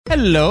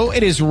Hello,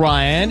 it is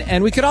Ryan,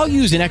 and we could all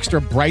use an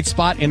extra bright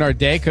spot in our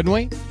day, couldn't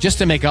we? Just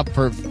to make up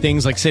for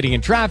things like sitting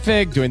in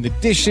traffic, doing the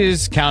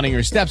dishes, counting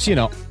your steps, you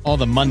know, all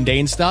the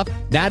mundane stuff.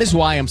 That is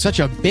why I'm such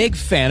a big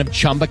fan of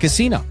Chumba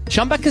Casino.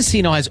 Chumba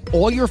Casino has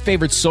all your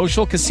favorite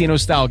social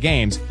casino-style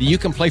games that you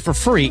can play for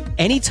free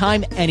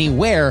anytime,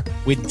 anywhere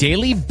with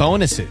daily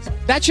bonuses.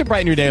 That should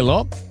brighten your day a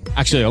little.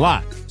 Actually, a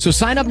lot. So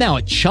sign up now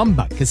at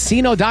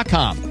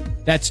ChumbaCasino.com.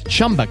 That's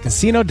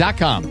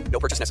ChumbaCasino.com. No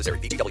purchase necessary.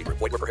 VGW Group.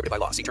 Void where prohibited by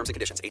law. See terms and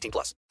conditions.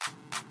 18+.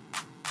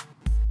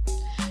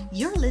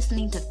 You're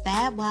listening to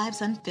Fab Wives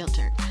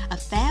Unfiltered, a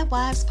Fab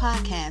Wives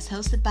podcast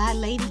hosted by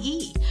Lady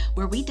E,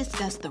 where we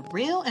discuss the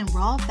real and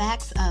raw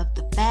facts of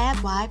the Fab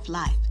Wife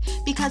life.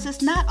 Because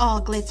it's not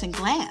all glitz and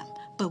glam,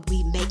 but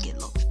we make it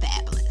look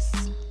fabulous.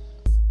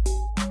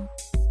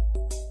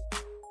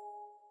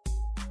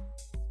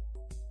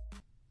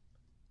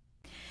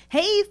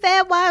 Hey,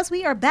 Fab Wives,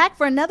 we are back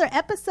for another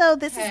episode.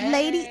 This is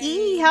Lady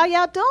E. How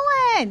y'all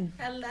doing?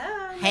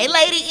 Hello. Hey,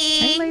 Lady E.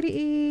 Hey, Lady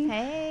E.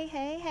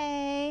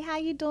 Hey. How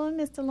you doing,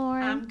 Mr.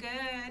 Lauren? I'm good.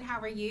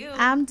 How are you?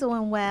 I'm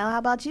doing well. How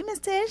about you, Miss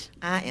Tish?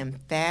 I am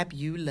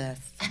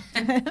fabulous.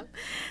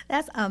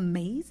 That's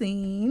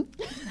amazing.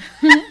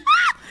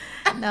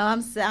 No,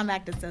 I'm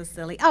acting so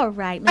silly. All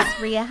right, Miss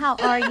Rhea, how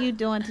are you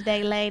doing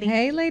today, lady?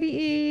 Hey, Lady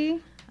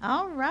E.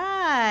 All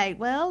right.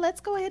 Well, let's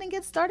go ahead and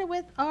get started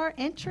with our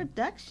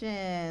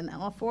introduction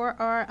for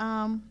our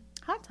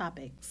hot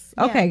topics.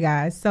 Okay,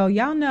 guys. So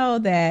y'all know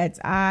that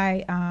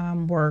I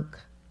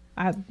work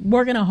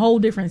in a whole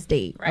different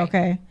state. Right.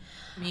 Okay.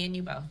 Me and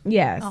you both.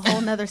 Yes. A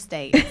whole nother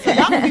state. So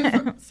y'all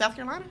from South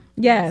Carolina?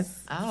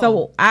 Yes. Oh.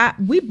 So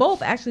we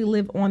both actually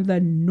live on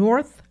the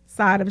north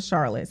side of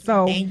Charlotte.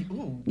 So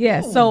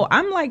so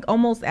I'm like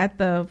almost at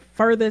the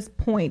furthest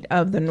point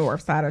of the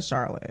north side of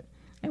Charlotte,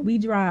 and we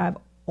drive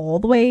all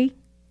the way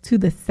to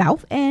the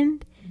south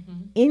end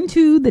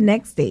into the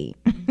next state.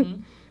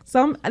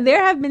 So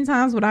there have been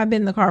times when I've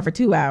been in the car for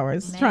 2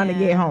 hours trying to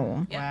get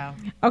home. Wow.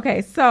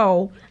 Okay,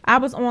 so I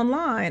was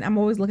online. I'm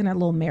always looking at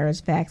little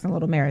marriage facts and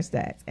little marriage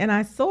stats, and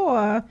I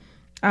saw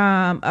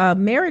a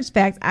marriage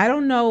fact. I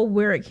don't know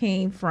where it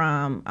came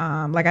from.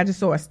 Like I just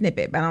saw a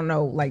snippet, but I don't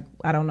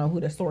know who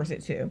to source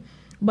it to.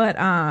 But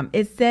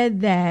it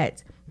said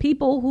that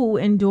people who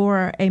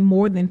endure a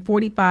more than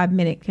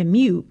 45-minute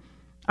commute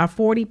are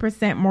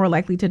 40% more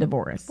likely to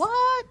divorce.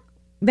 What?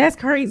 That's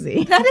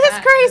crazy. That is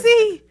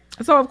crazy.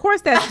 So of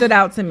course that stood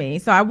out to me.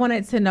 So I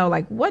wanted to know,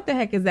 like, what the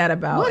heck is that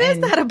about? What is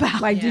that about?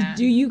 Like,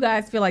 do you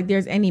guys feel like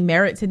there's any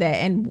merit to that,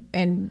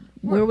 and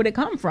where would it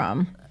come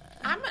from?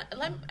 I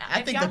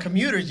think the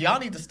commuters, y'all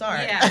need to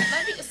start. Yeah.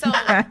 So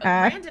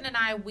Brandon and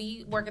I,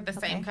 we work at the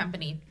same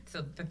company.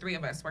 So the three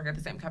of us work at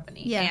the same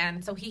company. Yeah.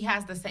 And so he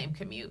has the same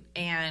commute.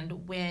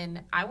 And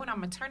when I went on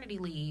maternity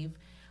leave,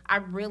 I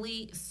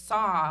really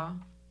saw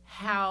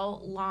how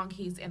long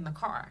he's in the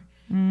car.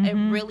 It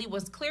really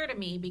was clear to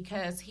me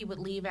because he would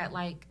leave at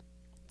like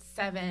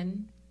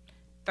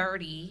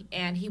 7:30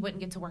 and he wouldn't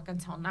get to work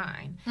until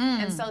 9.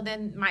 And so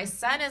then my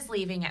son is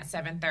leaving at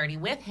 7:30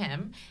 with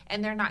him,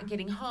 and they're not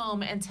getting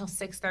home until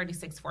 6:30,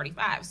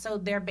 6:45. So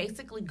they're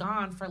basically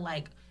gone for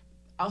like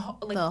the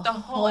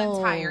whole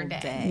entire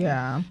day.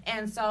 Yeah.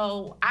 And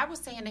so I was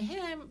saying to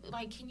him,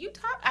 like, can you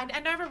talk? I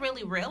never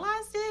really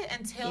realized it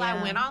until I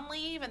went on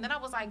leave. And then I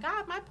was like,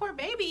 God, my poor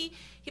baby,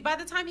 by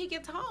the time he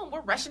gets home,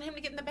 we're rushing him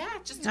to get in the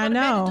bath just to go to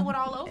bed and do it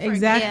all over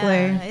exactly.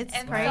 again. Yeah, it's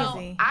and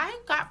crazy. So I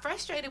got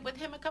frustrated with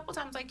him a couple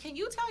times. Like, can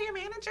you tell your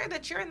manager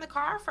that you're in the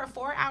car for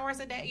 4 hours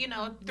a day,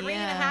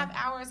 3.5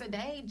 hours a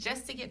day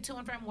just to get to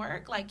and from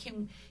work? Like,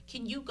 can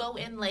you go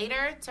in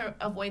later to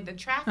avoid the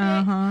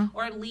traffic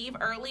or leave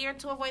earlier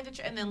to avoid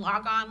the and then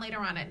log on later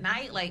on at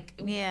night? Like,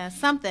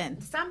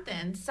 something.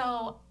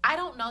 So I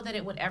don't know that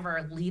it would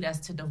ever lead us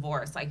to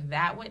divorce. Like,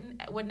 that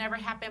would never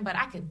happen, but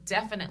I could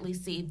definitely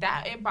see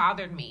that it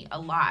bothered me a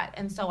lot.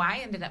 And so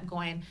I ended up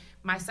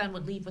my son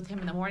would leave with him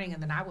in the morning,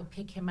 and then I would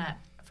pick him up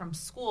from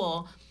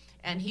school,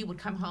 and he would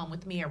come home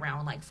with me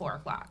around like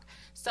 4:00.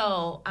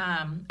 So,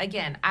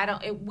 again,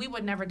 we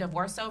would never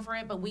divorce over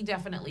it, but we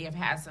definitely have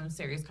had some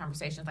serious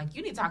conversations. Like,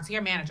 you need to talk to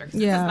your manager because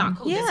this is not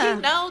cool. Does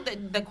he know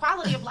the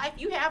quality of life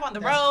you have on the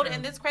road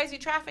in this crazy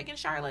traffic in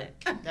Charlotte?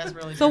 That's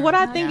really So true. what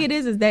I think it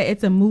is that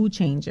it's a mood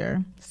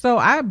changer. So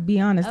I'll be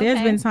honest,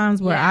 there's been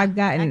times where I've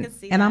gotten,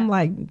 and I'm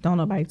like, don't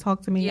nobody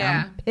talk to me.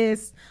 Yeah. I'm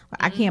pissed.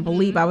 I can't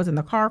believe I was in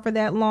the car for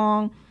that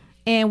long.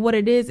 And what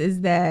it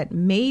is that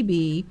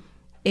maybe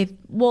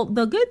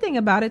the good thing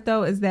about it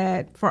though is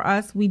that for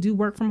us, we do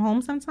work from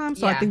home sometimes.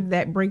 So I think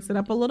that breaks it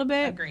up a little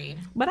bit. Agreed.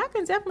 But I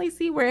can definitely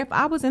see where if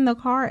I was in the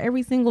car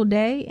every single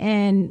day,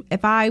 and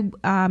if I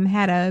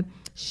had a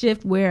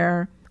shift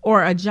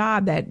or a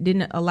job that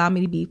didn't allow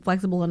me to be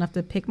flexible enough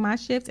to pick my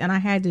shifts, and I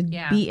had to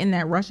be in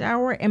that rush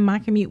hour, and my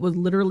commute was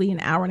literally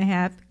an hour and a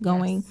half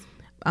going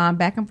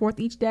back and forth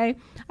each day,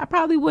 I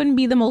probably wouldn't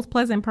be the most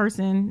pleasant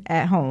person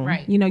at home.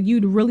 Right.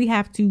 You'd really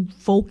have to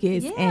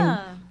focus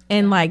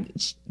and like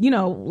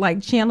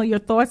channel your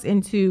thoughts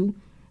into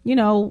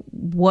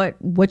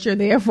what you're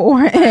there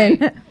for.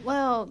 And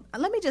well,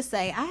 let me just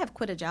say, I have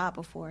quit a job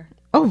before.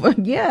 over the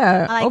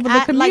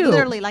commute. Like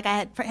literally, like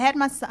I had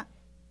my son.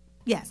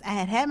 Yes, I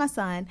had my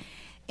son,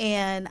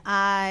 and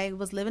I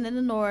was living in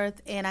the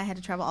north, and I had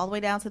to travel all the way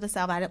down to the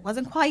south. I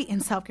wasn't quite in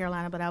South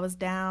Carolina, but I was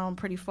down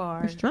pretty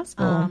far. It's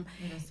stressful.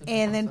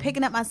 And then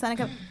picking up my son,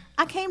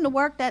 I came to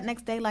work that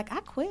next day like, I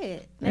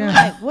quit. And they were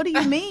like, what do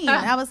you mean?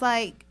 I was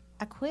like,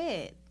 I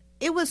quit.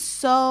 It was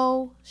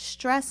so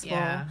stressful.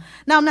 Yeah.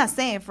 Now, I'm not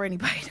saying for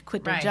anybody to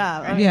quit their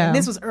job. I mean,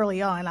 this was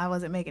early on. I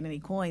wasn't making any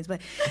coins.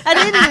 But at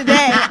the end of the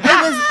day,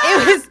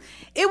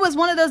 it was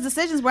one of those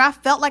decisions where I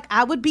felt like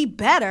I would be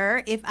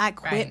better if I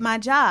quit my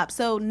job.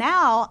 So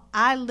now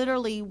I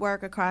literally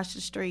work across the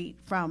street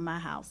from my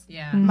house.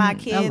 Yeah. My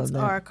kids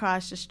are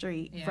across the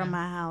street from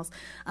my house.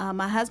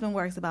 My husband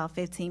works about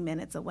 15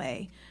 minutes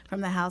away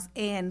from the house.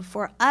 And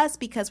for us,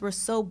 because we're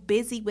so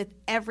busy with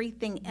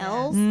everything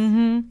else,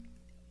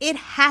 it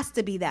has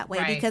to be that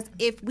way, because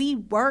if we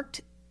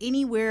worked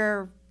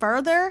anywhere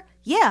further,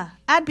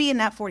 I'd be in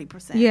that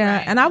 40%. Yeah,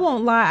 right. And I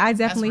won't lie, I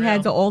definitely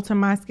had to alter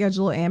my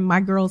schedule, and my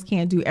girls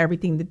can't do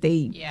everything that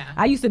they...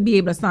 I used to be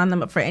able to sign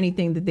them up for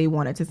anything that they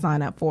wanted to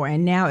sign up for,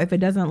 and now if it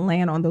doesn't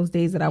land on those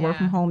days that I work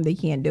from home, they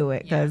can't do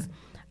it, because...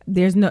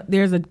 There's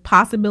a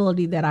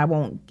possibility that I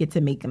won't get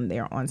to make them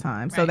there on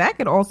time. So that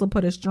could also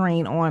put a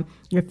strain on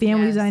your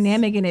family's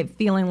dynamic, and it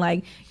feeling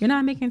like you're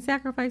not making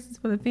sacrifices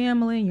for the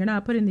family, and you're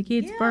not putting the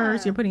kids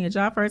first, you're putting your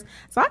job first.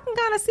 So I can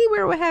kind of see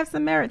where it would have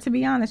some merit, to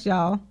be honest,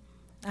 y'all.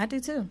 I do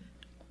too.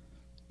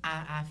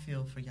 I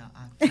feel for y'all.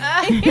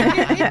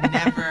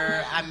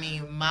 I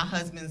mean, my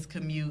husband's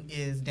commute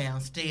is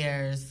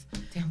downstairs.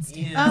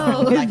 You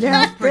know, like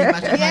he's pretty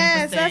much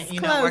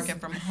 100%, working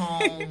from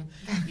home,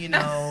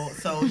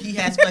 so he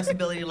has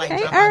flexibility, like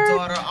drop my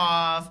daughter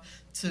off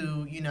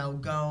to,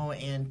 go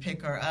and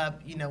pick her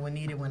up, when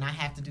needed, when I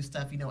have to do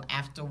stuff,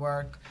 after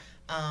work.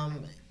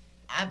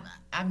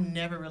 I've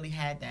never really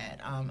had that.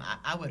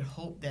 I would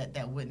hope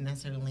that wouldn't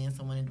necessarily land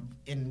someone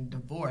in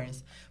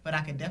divorce, but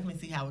I could definitely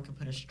see how it could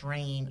put a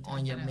strain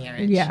on your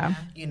marriage. Yeah.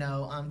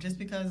 Just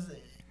because,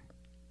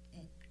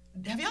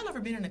 have y'all ever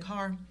been in a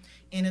car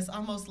and it's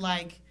almost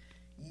like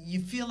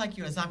you feel like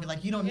you're a zombie,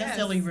 like you don't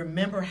necessarily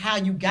remember how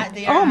you got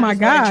there. Oh my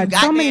God,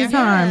 so many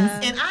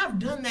times. And I've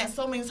done that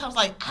so many times,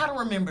 like I don't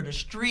remember the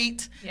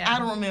street. I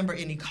don't remember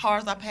any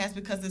cars I passed,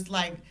 because it's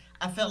like,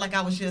 I felt like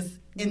I was just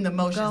in the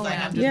motions, like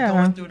I'm just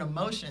going through the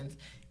motions.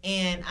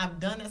 And I've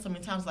done that so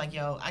many times, like,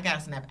 I gotta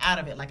snap out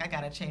of it, like I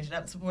gotta change it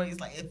up. So it's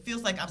like, it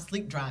feels like I'm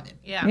sleep driving.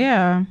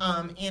 And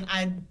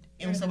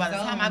so by the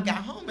time I got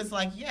home, it's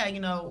like,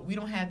 we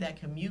don't have that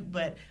commute,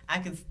 but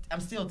I'm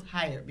still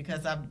tired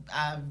because I've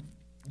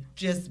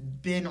just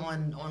been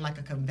on like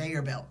a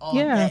conveyor belt all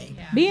day.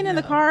 Being in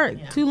the car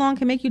too long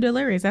can make you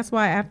delirious. That's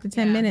why after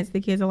 10 minutes,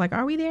 the kids are like,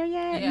 are we there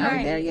yet? Are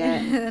we there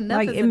yet?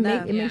 Like it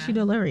makes you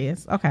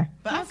delirious. Okay.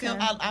 But I feel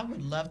I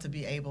would love to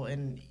be able,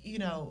 and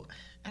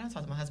I don't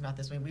talk to my husband about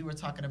this when we were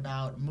talking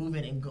about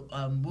moving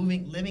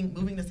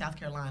to South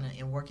Carolina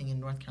and working in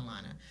North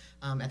Carolina.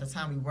 At the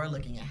time, we were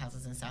looking at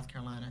houses in South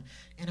Carolina,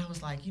 and I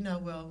was like,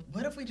 well,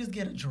 what if we just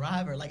get a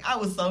driver? Like, I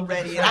was so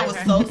ready, and I was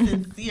so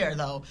sincere,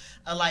 though.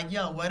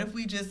 What if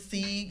we just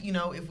see,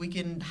 if we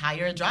can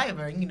hire a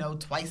driver,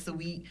 twice a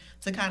week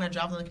to kind of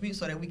drive on the commute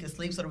so that we could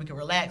sleep, so that we could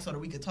relax, so that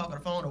we could talk on the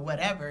phone or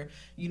whatever,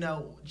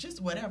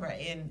 just whatever.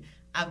 And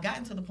I've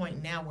gotten to the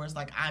point now where it's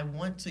like I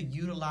want to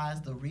utilize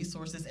the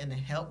resources and the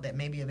help that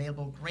may be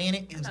available.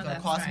 Granted, it's going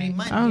to cost me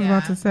money. I was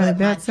about to say but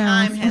that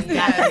time has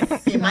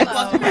got. It might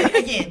cost me money.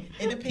 Again,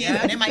 it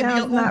depends. And it might be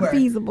an Uber. Not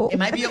feasible. It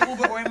might be an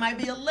Uber or it might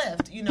be a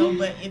Lyft.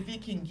 But if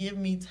it can give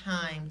me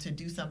time to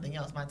do something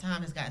else, my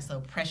time has gotten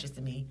so precious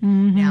to me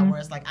now. Where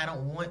it's like I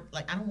don't want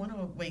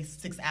to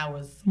waste 6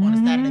 hours on a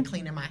Saturday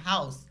cleaning my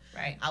house.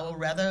 Right. I would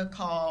rather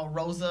call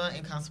Rosa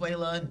and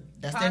Consuela.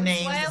 That's their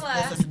names.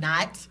 This is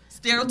not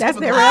stereotypical. That's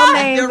their real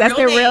names. That's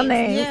their real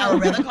names. Yeah. I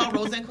would rather call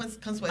Rosa and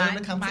Consuela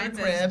to come to the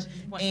crib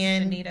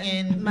and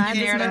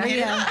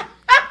Maria.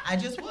 I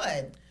just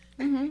would.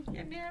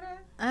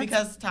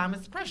 Because time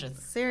is precious.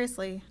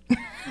 Seriously.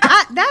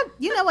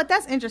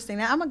 That's interesting.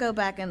 Now I'm gonna go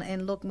back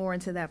and look more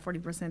into that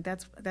 40%.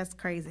 That's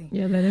crazy.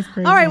 Yeah, that is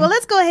crazy. All right, well,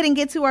 let's go ahead and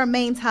get to our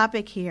main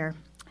topic here.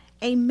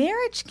 A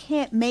marriage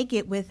can't make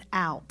it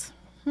without.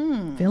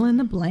 Fill in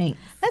the blanks.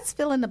 Let's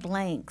fill in the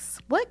blanks.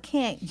 What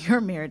can't your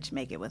marriage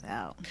make it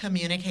without?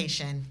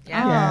 Communication.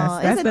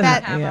 Yes,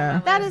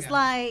 that is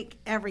like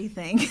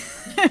everything.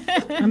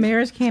 A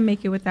marriage can't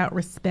make it without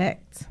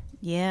respect.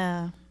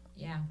 Yeah.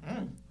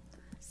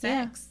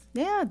 Sex.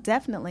 Yeah,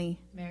 definitely.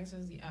 Marriage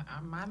is,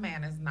 my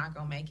man is not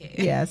gonna make it.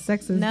 Yeah,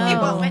 sex is He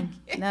won't make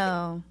it.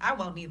 No. I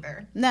won't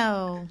either.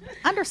 No.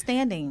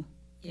 Understanding.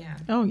 Yeah.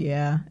 Oh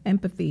yeah,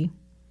 empathy.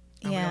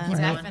 Yeah,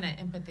 definite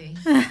empathy.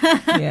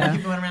 Yeah,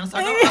 keep going around the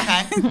circle.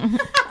 Okay. We'll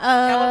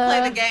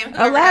play the game.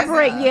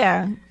 Elaborate.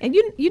 Yeah, and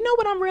you know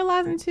what I'm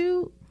realizing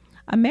too?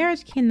 A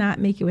marriage cannot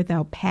make it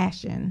without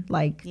passion.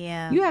 Like,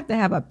 you have to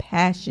have a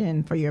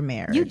passion for your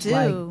marriage. You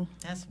do.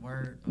 That's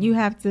word. You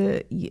have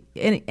to,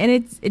 and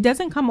it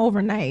doesn't come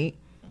overnight.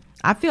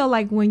 I feel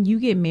like when you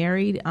get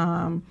married, as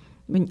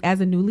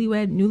a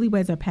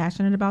newlyweds are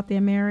passionate about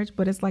their marriage,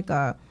 but it's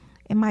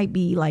it might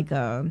be like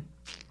I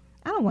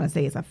don't want to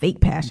say it's a fake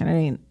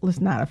passion. It's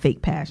not a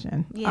fake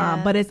passion.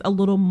 Yeah. But it's a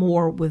little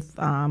more with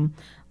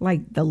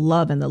like the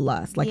love and the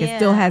lust. Like it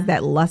still has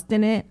that lust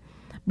in it.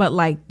 But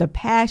like the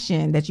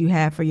passion that you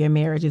have for your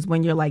marriage is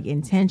when you're like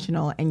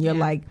intentional and you're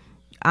like,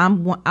 I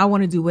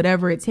want to do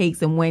whatever it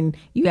takes. And when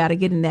you got to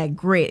get in that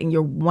grit and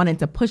you're wanting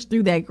to push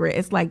through that grit,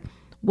 it's like,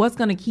 what's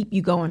going to keep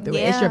you going through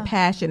it? It's your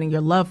passion and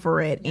your love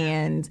for it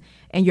and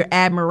your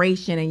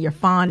admiration and your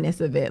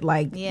fondness of it.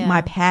 Like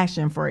my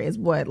passion for it is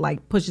what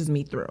like pushes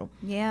me through.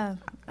 Yeah,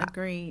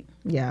 agreed.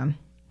 Yeah.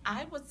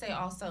 I would say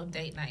also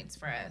date nights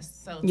for us.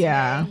 So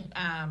today,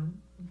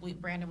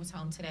 Brandon was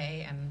home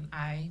today and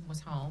I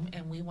was home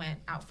and we went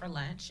out for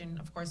lunch. And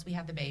of course we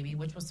had the baby,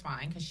 which was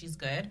fine because she's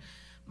good.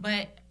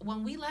 But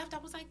when we left, I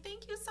was like,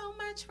 thank you so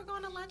much for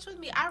going to lunch with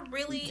me. I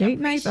really date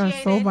nights are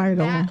so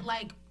vital. That,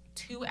 like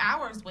 2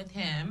 hours with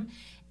him.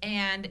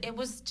 And it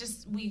was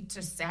we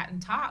just sat and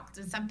talked.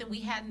 It's something we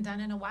hadn't done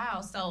in a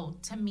while. So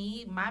to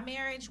me, my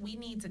marriage, we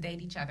need to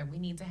date each other. We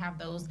need to have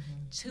those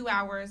 2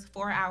 hours,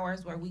 4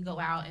 hours where we go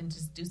out and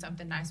just do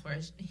something nice where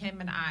it's him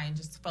and I and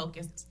just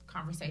focused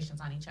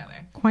conversations on each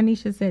other.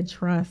 Quanisha said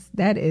trust.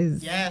 That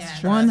is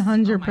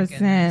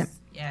 100%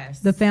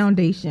 the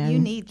foundation. You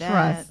need that.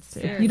 Trust.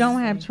 Seriously. If you don't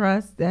have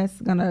trust,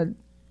 that's going to,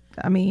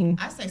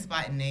 I say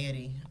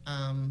spontaneity.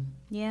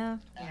 Yeah.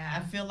 I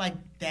feel like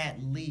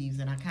that leaves,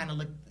 and I kind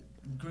of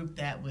group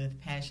that with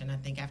passion. I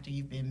think after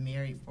you've been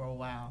married for a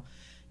while,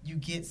 you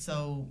get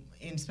so,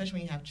 and especially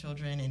when you have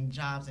children and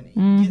jobs, and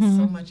you get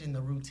so much in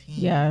the routine.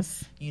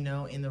 Yes. You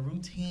know, in the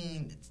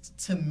routine,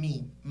 to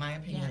me, my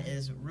opinion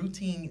is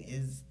routine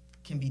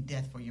can be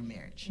death for your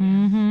marriage.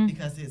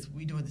 Because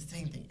we do the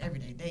same thing every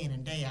day, day in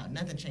and day out.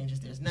 Nothing changes.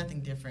 There's nothing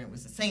different.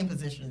 It's the same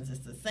positions. It's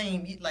the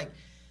same, like,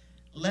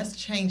 let's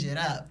change it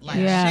up. Like,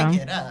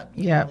 shake it up.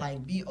 You know,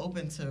 like, be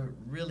open to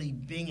really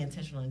being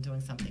intentional and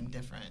doing something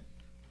different.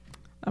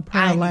 A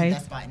prayer life.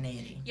 That's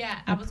spontaneity. Yeah,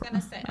 I was going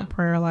to say. A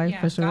prayer life,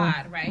 for sure.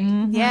 God, right?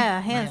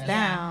 Yeah, hands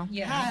down.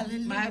 Yeah.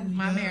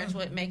 My marriage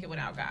wouldn't make it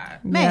without God.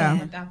 Man.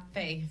 Without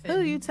faith.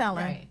 Who you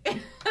telling?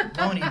 Right.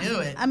 Won't he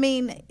do it? I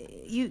mean,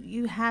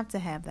 you have to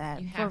have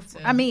that. You have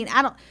to. I mean,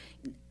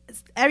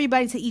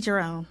 everybody to each your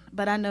own.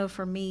 But I know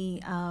for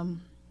me, I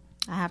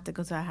have to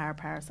go to a higher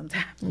power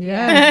sometimes.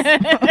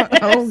 Yes.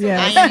 Oh,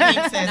 yes. I Am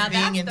Pink says Now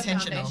being that's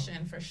intentional. The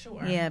foundation for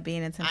sure. Yeah,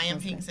 being intentional. I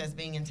Am Pink says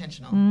being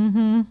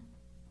intentional.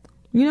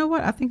 You know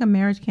what? I think a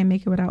marriage can't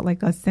make it without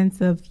like a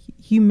sense of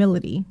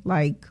humility.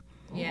 Like,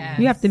 you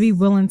have to be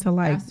willing to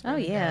like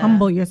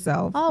humble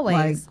yourself.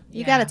 Always. Like,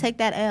 you got to take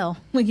that L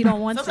when you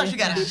don't want Sometimes to.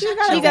 you got to shut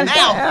You your got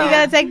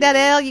mouth. to take that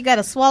L. You got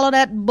to swallow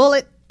that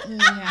bullet.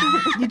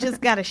 You just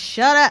got to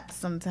shut up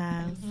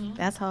sometimes.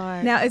 That's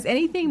hard. now, is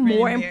anything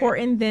more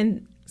important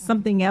than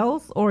something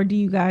else, or do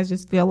you guys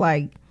just feel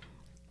like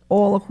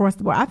all across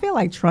the board? I feel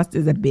like trust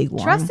is a big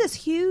one. Trust is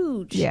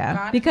huge. Yeah,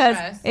 God because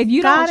and trust. if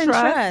you God don't and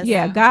trust,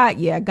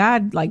 trust.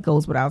 God like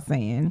goes without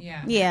saying.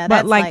 Yeah.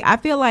 But like I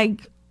feel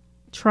like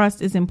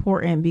trust is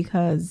important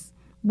because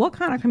what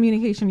kind of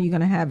communication are you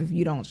going to have if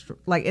you don't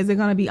like? Is it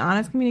going to be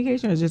honest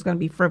communication or is it just going to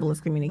be frivolous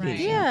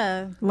communication?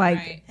 Yeah.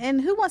 Like, and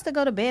who wants to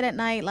go to bed at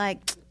night like,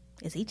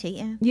 is he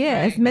cheating?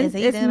 yeah, Right. it's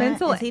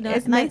mental. Is he doing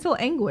It's it? mental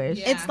anguish.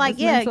 Yeah. It's like,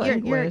 It's yeah, mental you're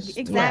anguish.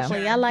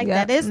 exactly. Yeah. I like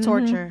Yep. that. It's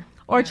torture.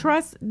 Or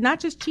trust, not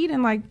just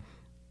cheating,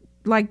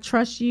 like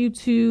trust you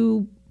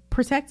to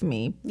protect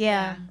me.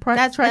 Yeah.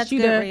 Trust you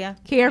good, to Rhea.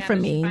 care for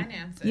Manage me. your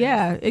finances.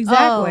 Yeah,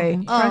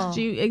 exactly. Oh. Trust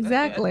you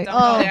exactly. Don't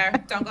go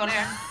there. Don't go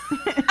there.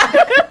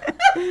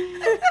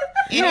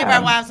 Any of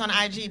our wives on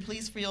IG,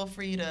 please feel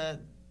free to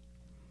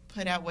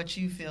put out what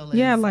you feel is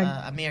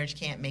a marriage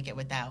can't make it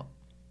without.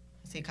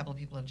 I see a couple of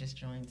people have just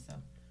joined, so.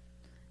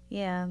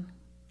 Yeah.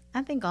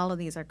 I think all of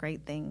these are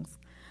great things.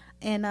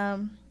 And, I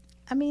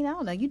mean, I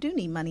don't know. You do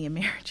need money in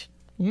marriage.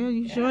 Yeah,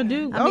 you sure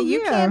do. I mean,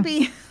 you can't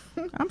be.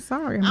 I'm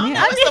sorry. I don't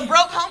know. It's some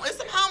it's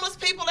some homeless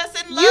people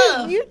that's in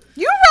love. You're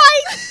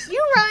right.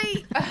 You're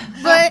right.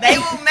 But they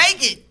will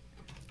make it.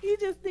 You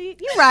just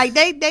need. You're right.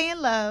 They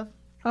in love.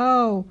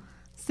 Oh,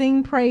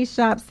 Sing Praise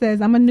Shop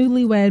says, I'm a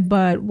newlywed,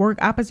 but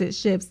work opposite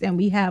shifts, and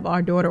we have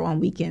our daughter on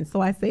weekends.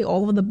 So I say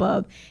all of the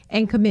above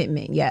and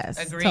commitment. Yes,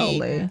 Agreed.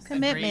 totally.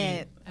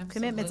 Commitment. Absolutely.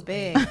 Commitment's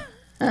big.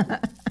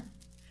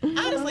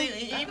 Honestly,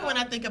 even when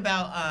I think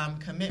about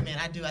commitment,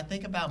 I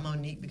think about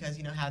Monique because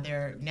you know how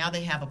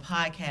they have a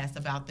podcast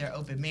about their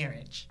open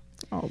marriage.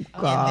 Oh And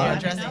they're God.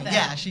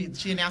 addressing,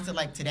 she announced it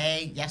like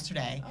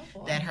yesterday,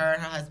 that her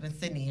and her husband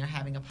Sydney are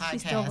having a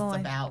still podcast going.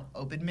 about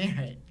open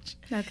marriage.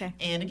 Okay.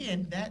 And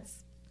again,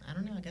 I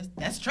don't know, I guess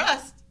that's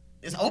trust.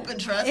 It's open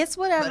trust. It's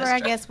whatever but it's I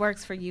trust. guess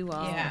works for you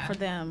all. Yeah. For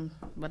them,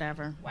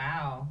 whatever.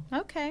 Wow.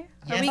 Okay.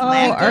 Yes, Are we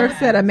ma'am. Oh, Earth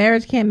said a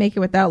marriage can't make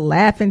it without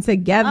laughing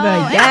together.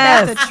 Oh, ain't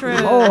yes, that the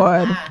truth?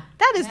 Lord.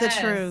 That is Yes.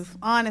 the truth.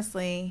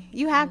 Honestly,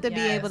 you have to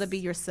be able to Yes. be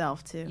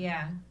yourself too.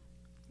 Yeah.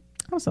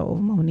 I'm so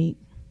over Monique.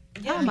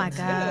 Yeah, Oh my me too.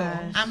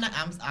 gosh.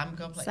 I'm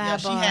gonna play. Yeah,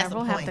 she Sidebar. has some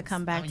We'll have to points.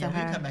 come back to we'll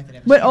her. come back to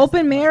that. But She has open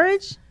some points.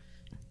 marriage?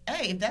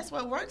 Hey, if that's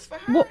what works for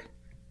her. Well,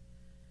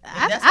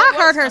 I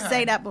heard her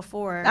say that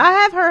before. I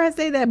have heard her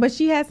say that, but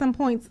she has some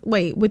points.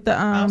 Wait, with the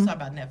I'm sorry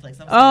about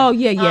Netflix. Oh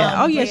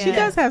yeah. She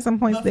does have some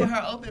points but there. For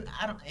her open,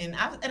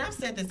 I've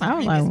said this on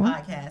previous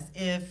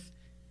podcasts.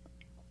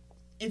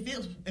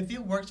 If it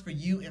works for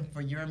you and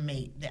for your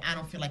mate, then I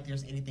don't feel like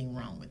there's anything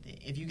wrong with it.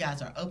 If you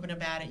guys are open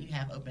about it, you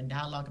have open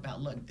dialogue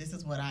about, look, this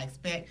is what I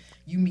expect.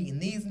 You meeting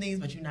these needs,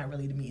 but you're not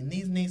really meeting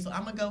these needs. So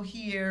I'm gonna go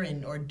here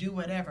or do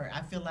whatever.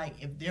 I feel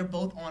like if they're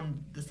both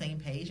on the same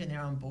page and they're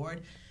on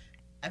board,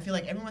 I feel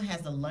like everyone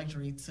has the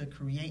luxury to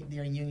create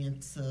their union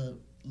to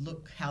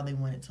look how they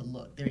want it to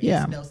look. There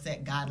is no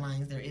set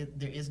guidelines.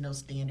 There is no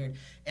standard.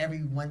 Every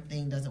one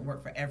thing doesn't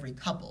work for every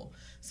couple.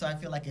 So I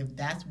feel like if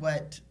that's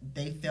what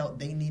they felt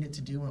they needed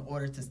to do in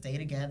order to stay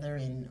together,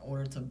 in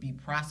order to be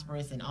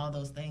prosperous and all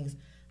those things,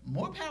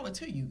 more power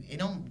to you. It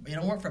don't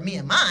work for me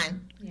and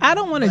mine. I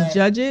don't want to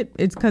judge it.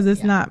 It's because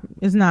it's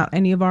not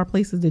any of our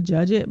places to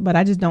judge it, but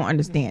I just don't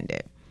understand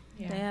it.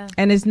 Yeah.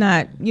 And it's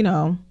not,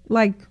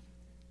 like,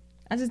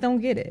 I just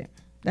don't get it.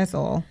 That's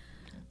all.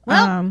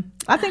 Well,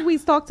 I think we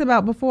talked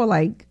about before,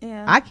 like,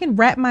 I can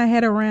wrap my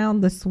head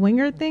around the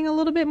swinger thing a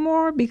little bit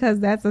more because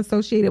that's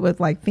associated with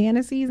like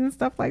fantasies and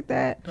stuff like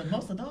that. But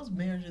most of those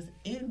marriages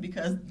end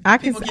because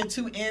people get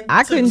too in.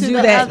 I couldn't do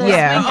that.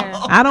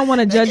 Yeah, I don't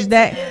want to judge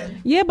that.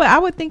 Yeah, but I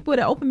would think with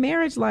an open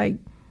marriage, like,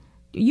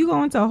 you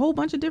go into a whole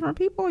bunch of different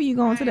people, or you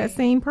go into that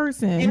same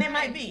person. And it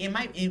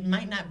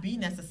might not be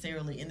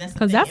necessarily, and that's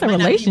because that's a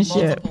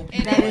relationship.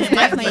 That is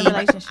definitely a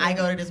relationship. I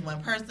go to this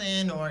one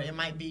person, or it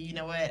might be, you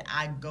know what,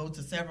 I go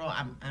to several.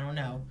 I don't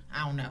know.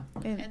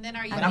 And then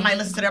but I might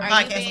listen to their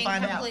podcast to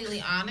find out. Are you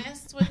being completely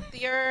honest with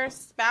your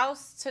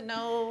spouse to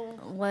know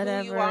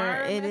whatever who you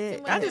are? it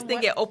is? I just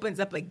think it opens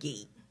up a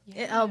gate.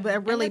 A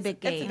really big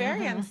gate. It's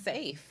very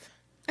unsafe.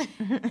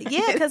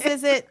 Yeah,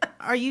 because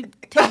are you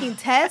taking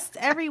tests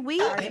every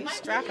week?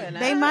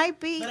 They might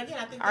be. But again,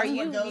 I think are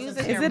you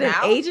using is it an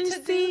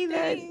agency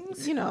that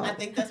I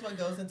think that's what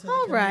goes into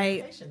all the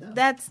right.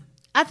 Though.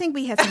 I think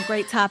we had some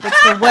great topics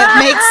for what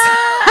makes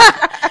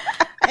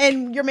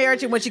and your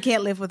marriage and what you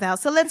can't live without.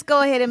 So let's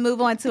go ahead and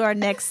move on to our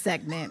next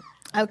segment.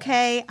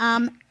 Okay.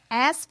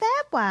 As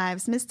Fab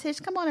Wives, Miss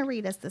Tish, come on and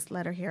read us this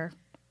letter here.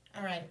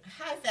 All right.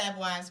 Hi, Fab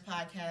Wives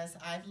Podcast.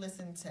 I've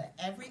listened to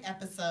every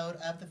episode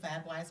of the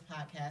Fab Wives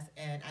Podcast,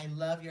 and I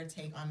love your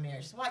take on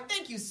marriage. So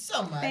thank you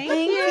so much. Thank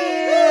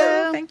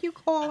you. Thank you,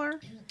 caller.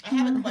 I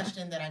have a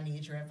question that I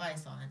need your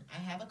advice on. I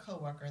have a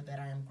coworker that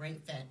I am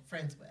great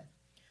friends with.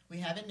 We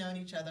haven't known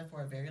each other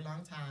for a very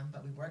long time,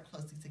 but we work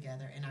closely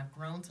together, and I've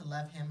grown to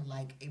love him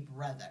like a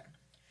brother.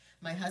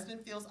 My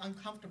husband feels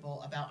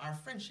uncomfortable about our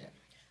friendship.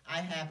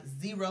 I have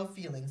zero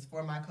feelings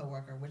for my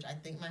coworker, which I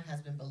think my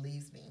husband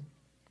believes me.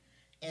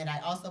 And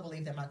I also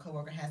believe that my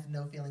coworker has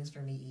no feelings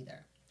for me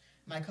either.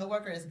 My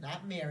coworker is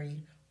not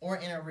married or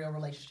in a real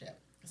relationship,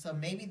 so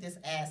maybe this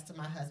adds to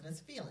my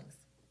husband's feelings.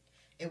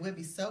 It would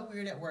be so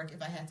weird at work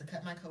if I had to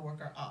cut my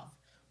coworker off.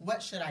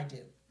 What should I do?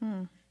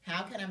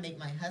 How can I make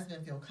my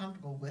husband feel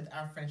comfortable with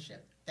our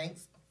friendship?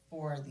 Thanks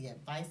for the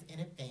advice in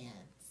advance.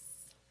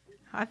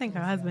 I think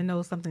her husband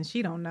knows something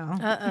she don't know.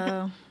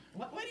 Uh-oh.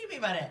 What do you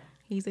mean by that?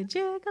 He's a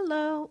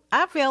gigolo.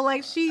 I feel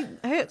like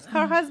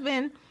her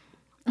husband...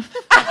 What?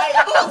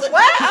 I'm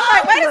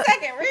like, wait a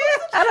second.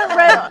 I don't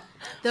read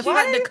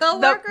the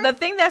coworker. The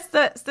thing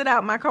that stood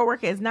out. My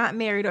coworker is not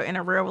married or in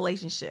a real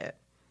relationship.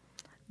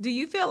 Do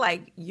you feel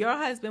like your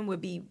husband would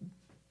be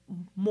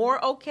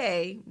more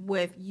okay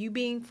with you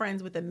being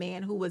friends with a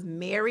man who was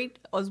married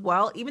as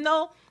well, even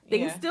though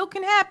things still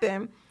can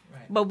happen?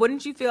 Right. But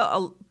wouldn't you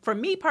feel? For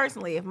me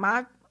personally, if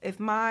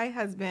my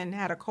husband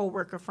had a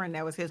coworker friend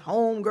that was his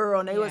home girl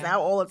and they was out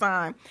all the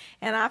time,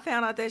 and I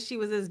found out that she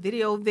was this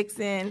video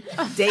vixen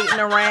dating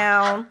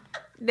around,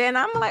 then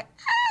I'm like,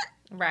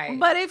 right.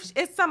 But if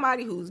it's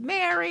somebody who's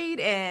married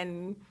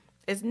and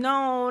is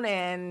known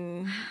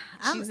and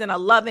she's in a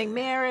loving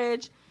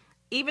marriage,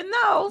 even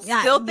though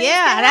still things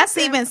that's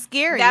happen, even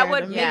scarier. That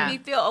would make me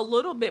feel a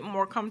little bit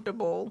more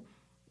comfortable.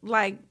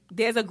 Like,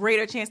 there's a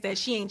greater chance that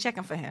she ain't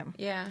checking for him.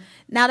 Yeah.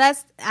 Now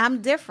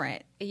I'm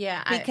different.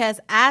 Yeah. Because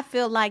I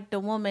feel like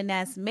the woman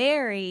that's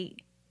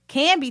married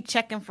can be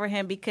checking for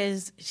him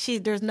because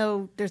there's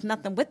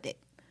nothing with it.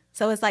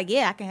 So it's like,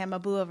 I can have my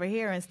boo over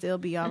here and still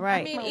be all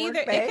right. I mean,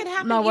 it could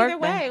happen either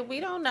way. We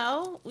don't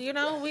know. We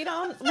don't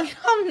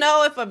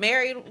know if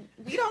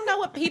we don't know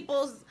what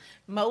people's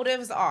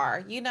motives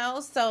are,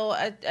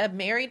 So a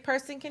married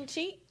person can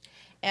cheat.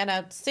 And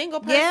a single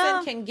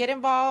person can get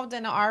involved in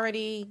an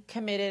already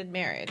committed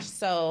marriage.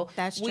 So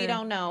that's true. We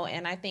don't know.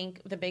 And I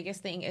think the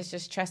biggest thing is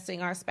just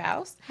trusting our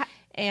spouse.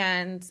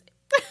 And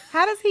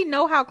how does he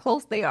know how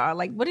close they are?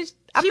 Like, what is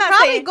I'm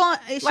not saying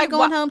is she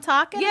going home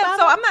talking? Yeah,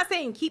 so I'm not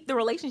saying keep the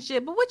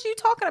relationship, but what you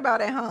talking about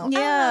at home?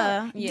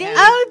 Yeah.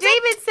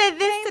 David said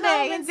this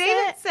today, and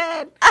David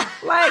said,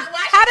 like,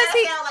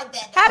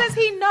 how does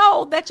he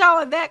know that y'all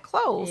are that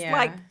close? Yeah.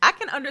 Like, I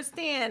can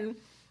understand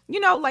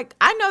like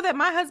I know that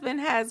my husband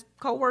has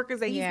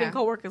coworkers that he's been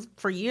coworkers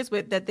for years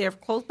with that they're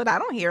close, but I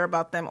don't hear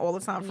about them all the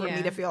time for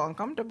me to feel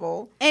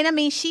uncomfortable. And I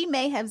mean, she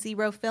may have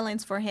zero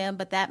feelings for him,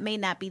 but that may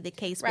not be the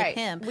case with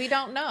him. We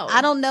don't know.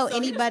 I don't know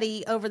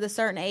anybody over the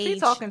certain age. He's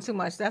talking too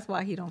much. That's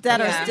why he don't. That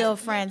are still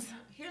friends.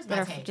 Here's that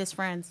my are take. just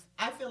friends.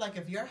 I feel like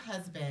if your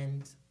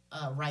husband,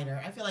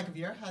 writer, I feel like if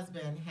your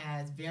husband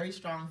has very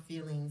strong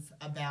feelings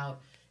about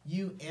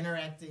you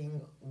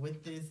interacting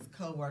with this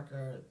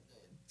coworker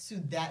to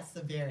that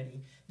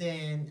severity,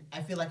 then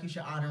I feel like you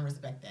should honor and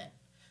respect that.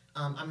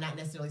 I'm not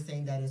necessarily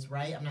saying that is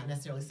right. I'm not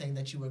necessarily saying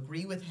that you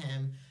agree with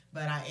him,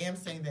 but I am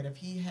saying that if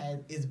he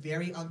is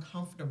very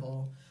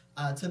uncomfortable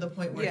to the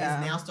point where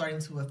he's now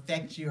starting to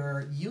affect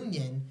your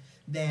union,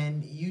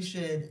 then you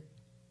should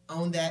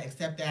own that,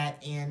 accept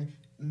that, and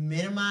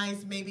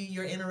minimize maybe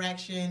your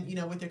interaction,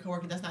 with your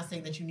coworker. That's not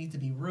saying that you need to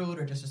be rude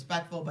or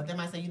disrespectful, but they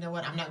might say, you know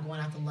what, I'm not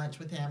going out to lunch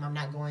with him. I'm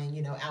not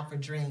going, out for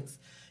drinks,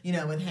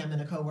 with him and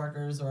the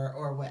coworkers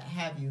or what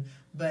have you.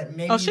 But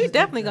maybe she's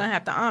definitely gonna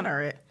have to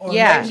honor it. I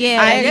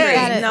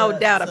agree. No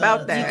doubt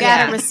about that. You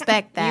gotta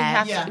respect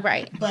that. You have to,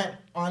 right. But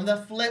on the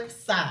flip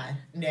side,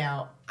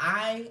 now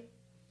I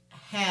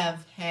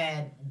have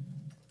had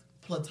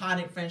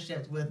platonic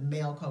friendships with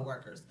male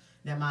coworkers.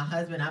 Now, my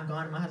husband, I've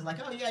gone to my husband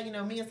like, oh,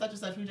 yeah, me and such and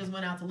such, we just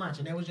went out to lunch.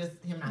 And it was just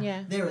him and I.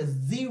 Yeah. There is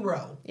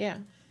zero. Yeah.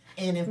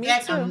 And in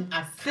fact,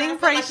 I Sing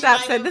Praise Shop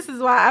said, this is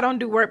why I don't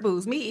do work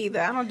booze. Me either.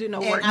 I don't do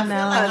no work. I feel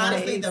like,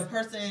 honestly, the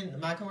person,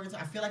 my coworker,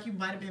 I feel like you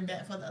might have been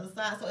bad for the other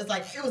side. So it's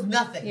like, it was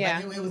nothing. Yeah.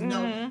 Like, it was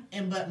no.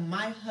 But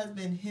my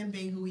husband, him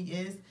being who he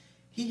is,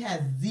 he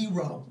has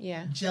zero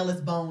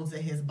jealous bones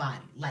in his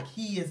body. Like,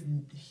 he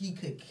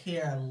could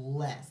care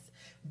less.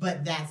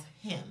 But that's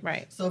him.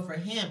 Right. So for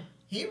him,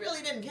 he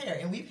really didn't care.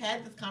 And we've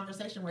had this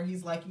conversation where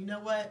he's like, you know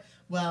what?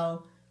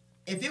 Well,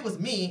 if it was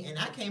me and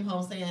I came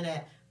home saying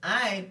that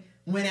I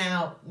went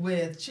out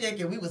with Chick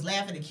and we was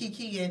laughing and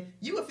kikiing,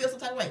 you would feel some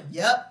type of way.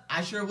 Yep,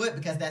 I sure would,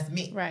 because that's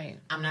me. Right.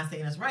 I'm not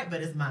saying it's right,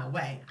 but it's my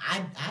way.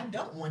 I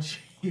don't want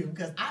you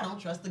because I don't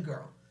trust the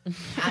girl.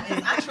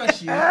 I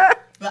trust you,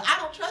 but I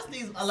don't trust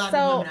a lot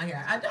of women out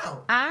here. I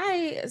don't.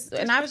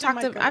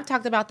 I've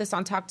talked about this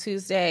on Talk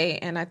Tuesday,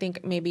 and I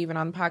think maybe even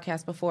on the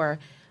podcast before.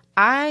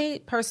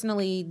 I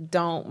personally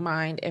don't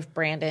mind if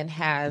Brandon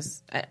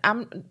has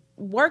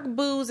work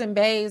booze and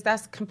bays.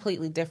 That's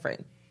completely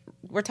different.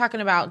 We're talking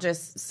about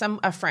just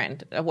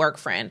a work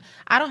friend.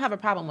 I don't have a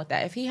problem with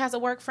that. If he has a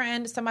work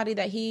friend, somebody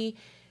that he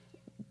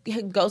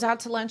goes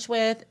out to lunch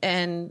with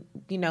and,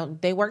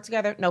 they work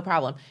together, no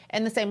problem.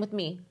 And the same with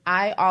me.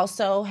 I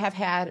also have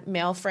had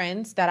male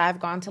friends that I've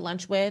gone to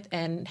lunch with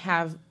and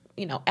have,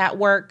 at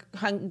work,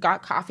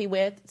 got coffee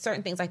with,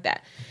 certain things like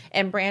that.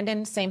 And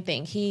Brandon, same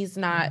thing. He's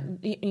not,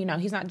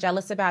 he's not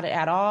jealous about it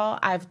at all.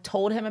 I've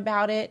told him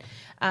about it.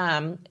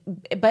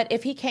 But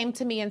if he came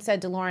to me and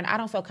said, DeLauren, I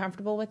don't feel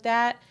comfortable with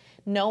that,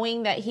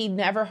 knowing that he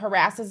never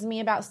harasses me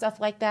about stuff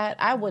like that,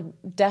 I would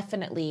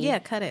definitely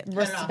cut it.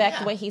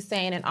 Respect what he's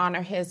saying and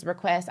honor his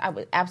request. I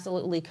would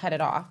absolutely cut it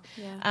off.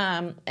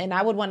 Yeah. And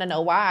I would want to know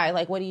why.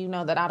 Like, what do you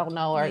know that I don't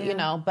know? Or, I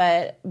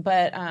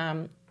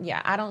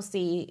don't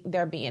see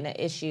there being an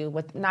issue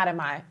with, not in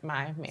my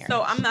marriage.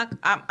 So I'm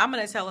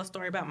going to tell a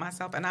story about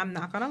myself, and I'm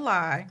not going to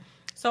lie.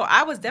 So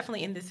I was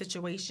definitely in this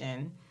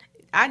situation.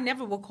 I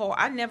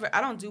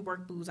don't do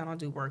work booze. I don't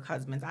do work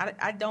husbands.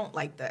 I don't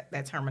like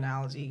that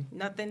terminology.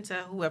 Nothing to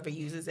whoever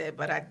uses it,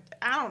 but I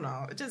don't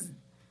know. It just,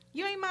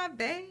 you ain't my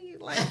bae.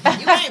 Like,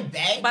 you ain't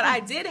bae. But I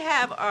did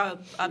have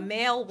a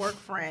male work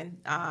friend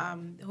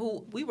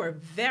who we were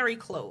very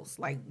close,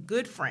 like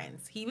good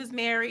friends. He was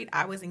married.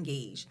 I was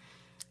engaged.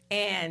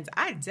 And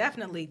I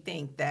definitely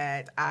think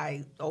that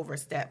I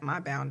overstepped my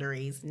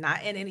boundaries,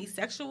 not in any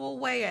sexual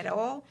way at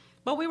all.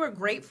 But we were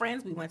great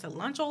friends. We went to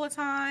lunch all the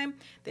time.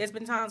 There's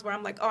been times where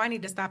I'm like, oh, I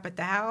need to stop at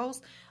the house.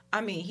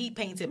 I mean, he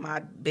painted my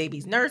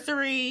baby's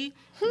nursery.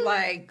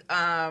 Like,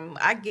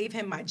 I gave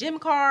him my gym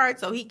card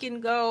so he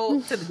can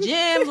go to the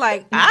gym.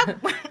 Like, I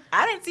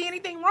didn't see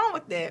anything wrong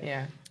with it.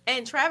 Yeah.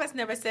 And Travis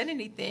never said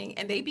anything,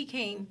 and they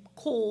became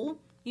cool,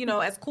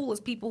 as cool as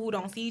people who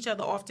don't see each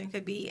other often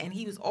could be. And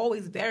he was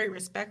always very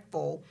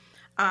respectful.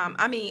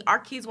 Our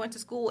kids went to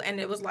school, and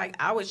it was like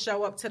I would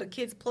show up to the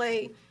kids'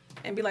 play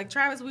and be like,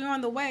 Travis, we're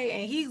on the way,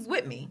 and he's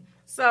with me.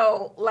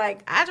 So,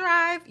 like, I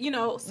drive,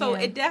 so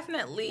it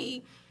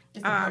definitely...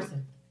 It's the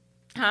person.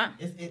 Huh?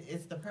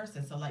 It's the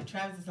person. So, like,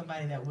 Travis is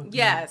somebody that would...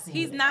 Yes,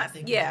 he's not...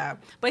 Yeah,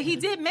 but he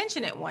did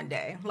mention it one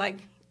day. Like,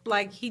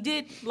 he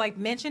did,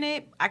 mention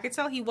it. I could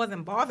tell he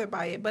wasn't bothered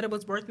by it, but it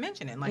was worth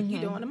mentioning. Like,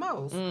 you doing the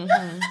most. Now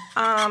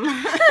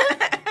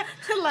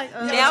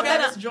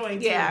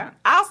that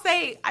I'll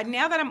say,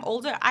 now that I'm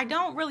older, I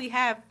don't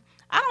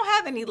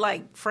have any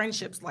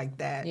friendships like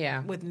that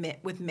with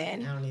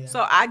men. I don't either.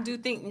 So I do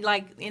think,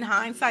 in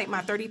hindsight,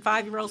 my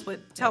 35-year-olds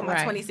would tell my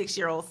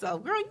 26-year-old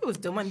self, girl, you was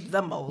doing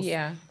the most.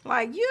 Yeah.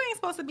 Like, you ain't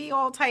supposed to be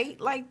all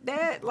tight like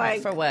that.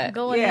 Like, for what?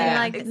 Going in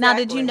exactly. Now,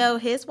 did you know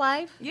his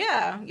wife?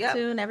 Yeah. Yep.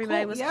 Too, and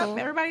everybody was cool?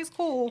 Everybody's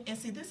cool. And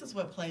see, this is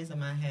what plays in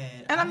my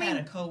head. And I had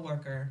a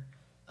coworker,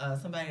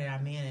 somebody that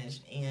I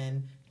managed,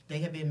 and they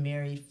had been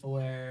married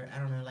for, I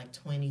don't know, like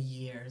 20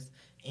 years.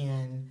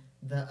 And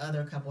the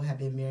other couple had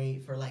been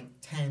married for like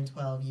 10,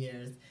 12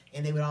 years.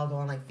 And they would all go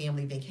on like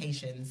family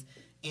vacations.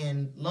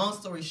 And long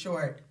story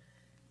short,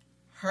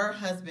 her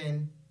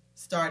husband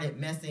started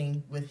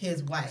messing with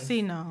his wife.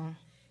 See, no.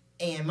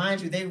 And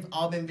mind you, they've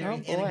all been very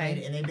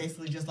integrated, and they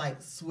basically just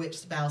like switch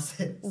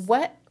spouses.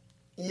 What?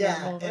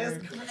 Yeah,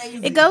 it's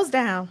crazy. It goes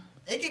down.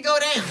 It can go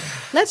down.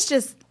 Let's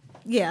just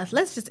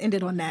end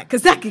it on that,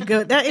 because that could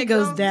go. It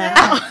goes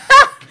down.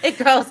 It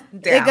goes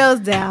down. It goes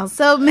down.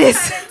 So,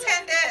 Mr.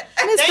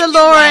 Thank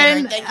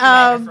Lauren, you,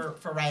 Ryder,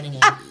 for writing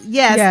it.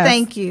 Yes,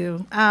 thank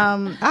you.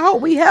 I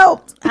hope we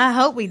helped. I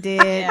hope we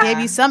did. Gave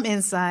you some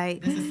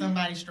insight. This is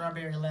somebody's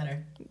strawberry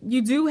letter.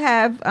 You do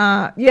have,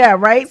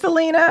 right,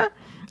 Selena?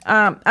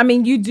 I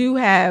mean, you do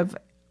have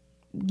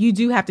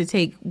to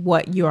take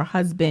what your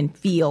husband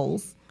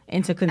feels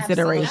into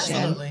consideration.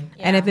 Absolutely.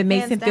 And if it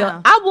makes Hands him feel,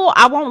 down.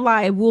 I won't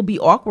lie, it will be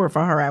awkward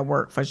for her at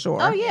work for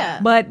sure. Oh, yeah.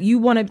 But you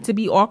want it to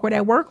be awkward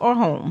at work or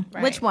home?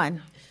 Right. Which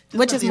one? Just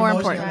Which put is the more emoji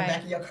important? on the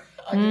back of your-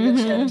 on your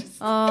chair. Just-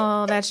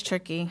 Oh, that's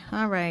tricky.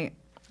 All right.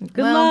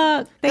 Good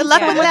luck. Good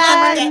luck with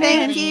that. Thank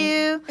Thank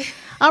you.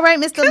 All right,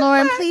 Mr.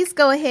 Lauren, please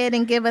go ahead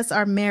and give us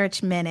our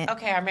marriage minute.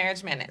 Okay, our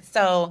marriage minute.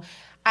 So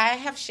I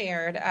have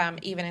shared,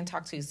 even in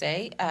Talk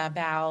Tuesday,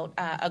 about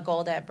a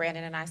goal that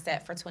Brandon and I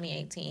set for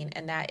 2018,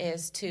 and that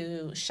is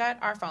to shut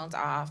our phones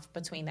off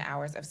between the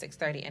hours of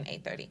 6:30 and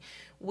 8:30.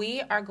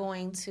 We are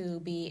going to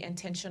be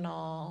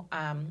intentional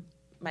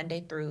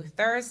Monday through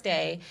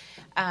Thursday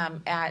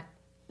at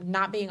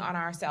not being on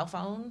our cell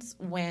phones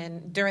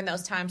during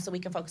those times, so we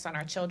can focus on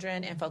our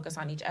children and focus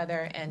on each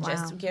other and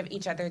just give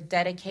each other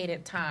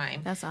dedicated time.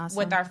 That's awesome.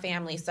 With our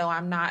family. So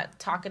I'm not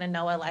talking to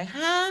Noah like,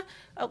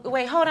 oh,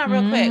 wait, hold on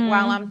real quick,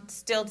 while I'm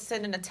still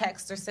sending a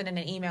text or sending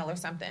an email or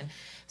something.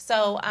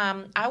 So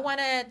I want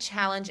to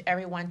challenge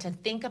everyone to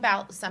think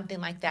about something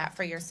like that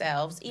for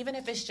yourselves, even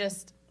if it's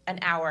just an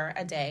hour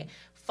a day.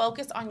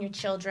 Focus on your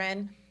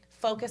children,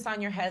 focus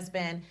on your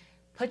husband.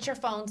 Put your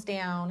phones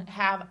down,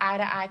 have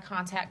eye-to-eye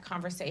contact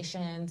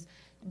conversations.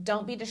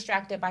 Don't be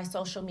distracted by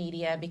social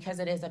media, because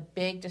it is a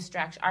big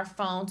distraction. Our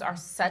phones are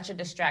such a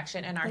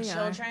distraction, and our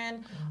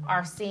children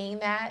are seeing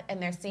that, and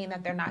they're seeing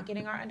that they're not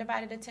getting our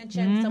undivided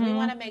attention. So we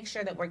want to make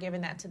sure that we're giving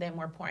that to them.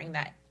 We're pouring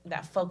that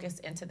focus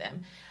into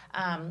them.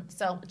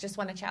 So just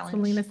want to challenge.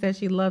 Selena says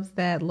she loves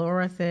that.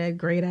 Laura said,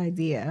 great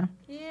idea.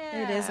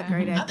 Yeah. It is a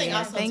great idea. I think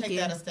also Thank take you.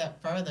 that a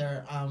step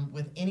further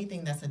with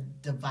anything that's a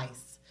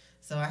device.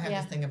 So I have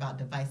this thing about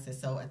devices.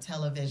 So a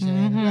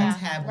television, a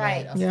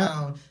tablet, a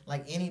phone,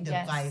 like any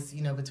device,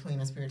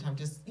 between us period of time,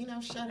 just,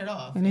 shut it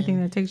off.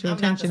 Anything that takes your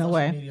attention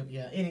away.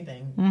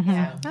 Anything.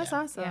 Mm-hmm. That's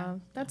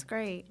awesome. That's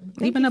great.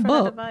 Even a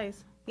book.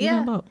 Even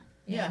a book.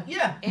 Yeah.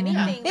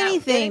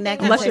 Anything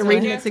that Unless can you're take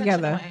reading your it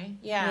together.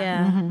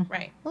 Yeah.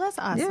 Right. Well, that's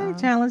awesome. Yeah,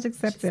 challenge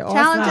accepted.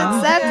 Challenge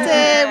Awesome.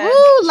 accepted.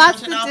 Woo,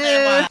 lots to Jumping off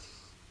that do.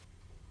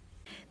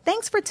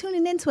 Thanks for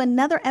tuning in to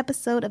another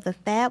episode of the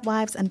Fab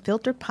Wives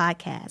Unfiltered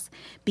podcast.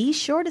 Be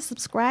sure to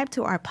subscribe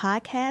to our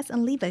podcast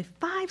and leave a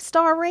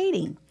 5-star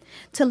rating.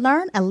 To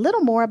learn a little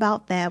more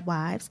about Fab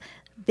Wives,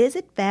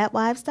 visit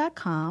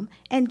fabwives.com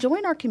and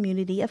join our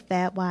community of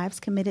Fab Wives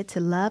committed to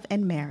love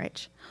and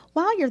marriage.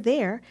 While you're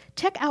there,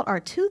 check out our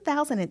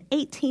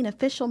 2018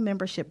 official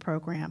membership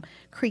program,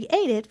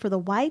 created for the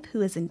wife who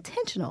is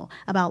intentional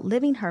about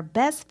living her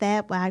best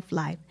Fab Wife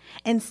life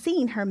and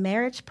seeing her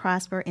marriage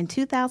prosper in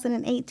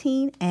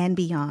 2018 and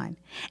beyond.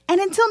 And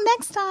until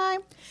next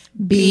time,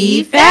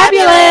 Be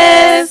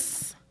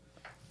fabulous.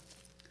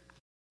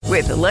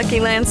 With the Lucky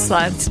Land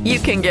Slots, you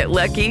can get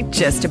lucky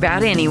just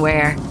about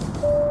anywhere.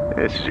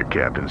 This is your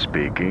captain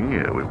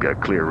speaking. We've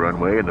got clear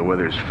runway and the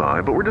weather's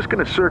fine, but we're just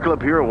going to circle up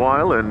here a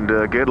while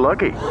and get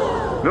lucky.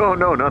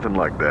 No, nothing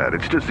like that.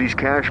 It's just these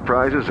cash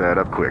prizes add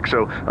up quick.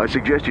 So I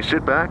suggest you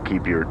sit back,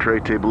 keep your tray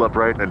table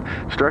upright, and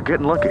start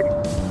getting lucky.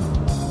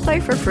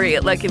 Play for free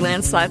at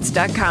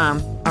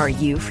LuckyLandSlots.com. Are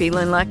you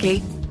feeling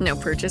lucky? No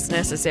purchase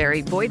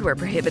necessary. Void where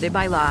prohibited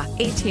by law.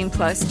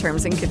 18+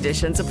 terms and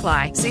conditions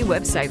apply. See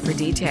website for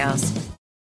details.